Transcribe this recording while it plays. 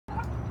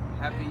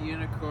Happy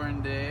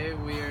Unicorn Day.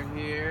 We are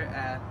here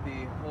at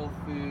the Whole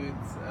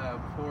Foods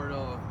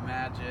portal of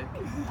magic,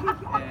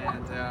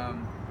 and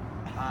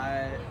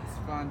I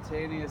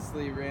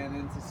spontaneously ran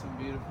into some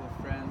beautiful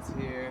friends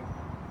here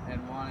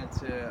and wanted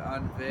to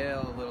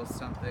unveil a little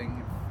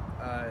something.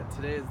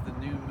 Today is the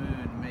new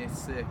moon, May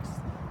 6th,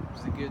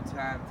 which is a good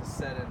time to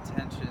set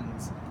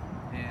intentions,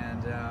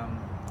 and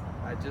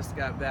I just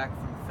got back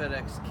from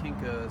FedEx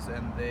Kinko's,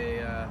 and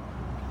they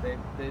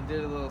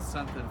did a little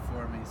something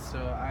for me. So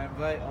I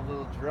invite a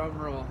little drum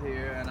roll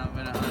here, and I'm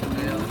gonna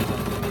unveil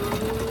something.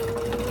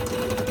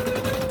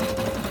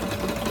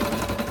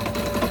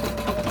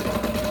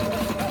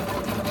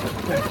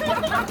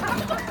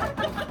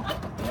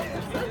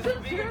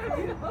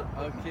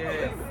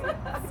 Okay,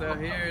 so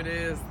here it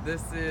is.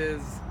 This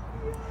is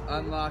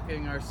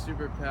Unlocking Our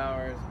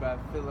Superpowers by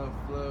Philo.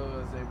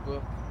 Is a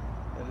book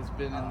that has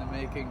been in the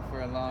making for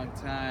a long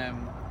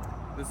time.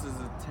 This is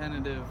a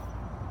tentative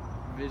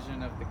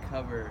vision of the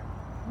cover,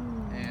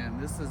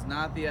 and this is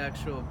not the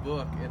actual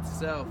book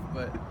itself,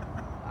 but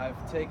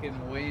I've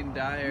taken Wayne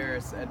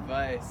Dyer's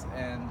advice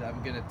and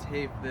I'm gonna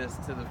tape this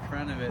to the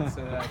front of it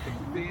so that I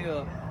can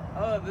feel,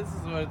 oh, this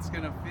is what it's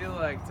gonna feel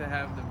like to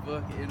have the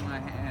book in my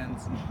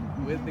hands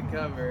with the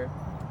cover.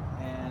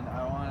 And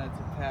I wanted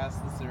to pass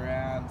this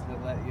around to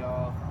let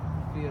y'all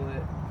feel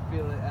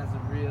it as a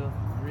real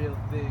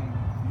thing,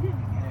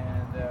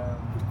 and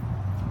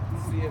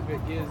see if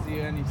it gives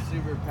you any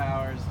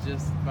superpowers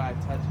just by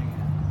touching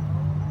it.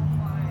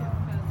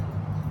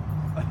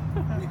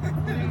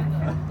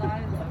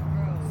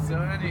 So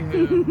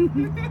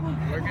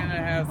anywho, we're gonna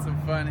have some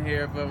fun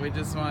here, but we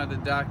just wanted to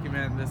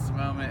document this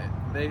moment.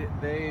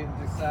 They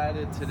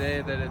decided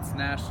today that it's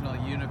National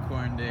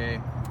Unicorn Day,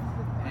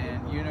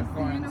 and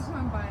unicorns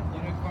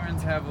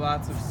have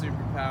lots of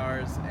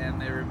superpowers,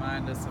 and they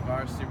remind us of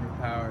our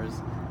superpowers.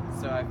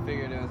 So I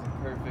figured it was a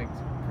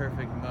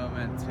perfect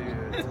moment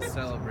to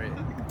celebrate.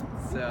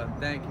 So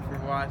thank you for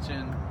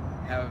watching.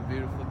 Have a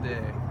beautiful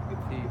day.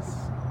 Peace.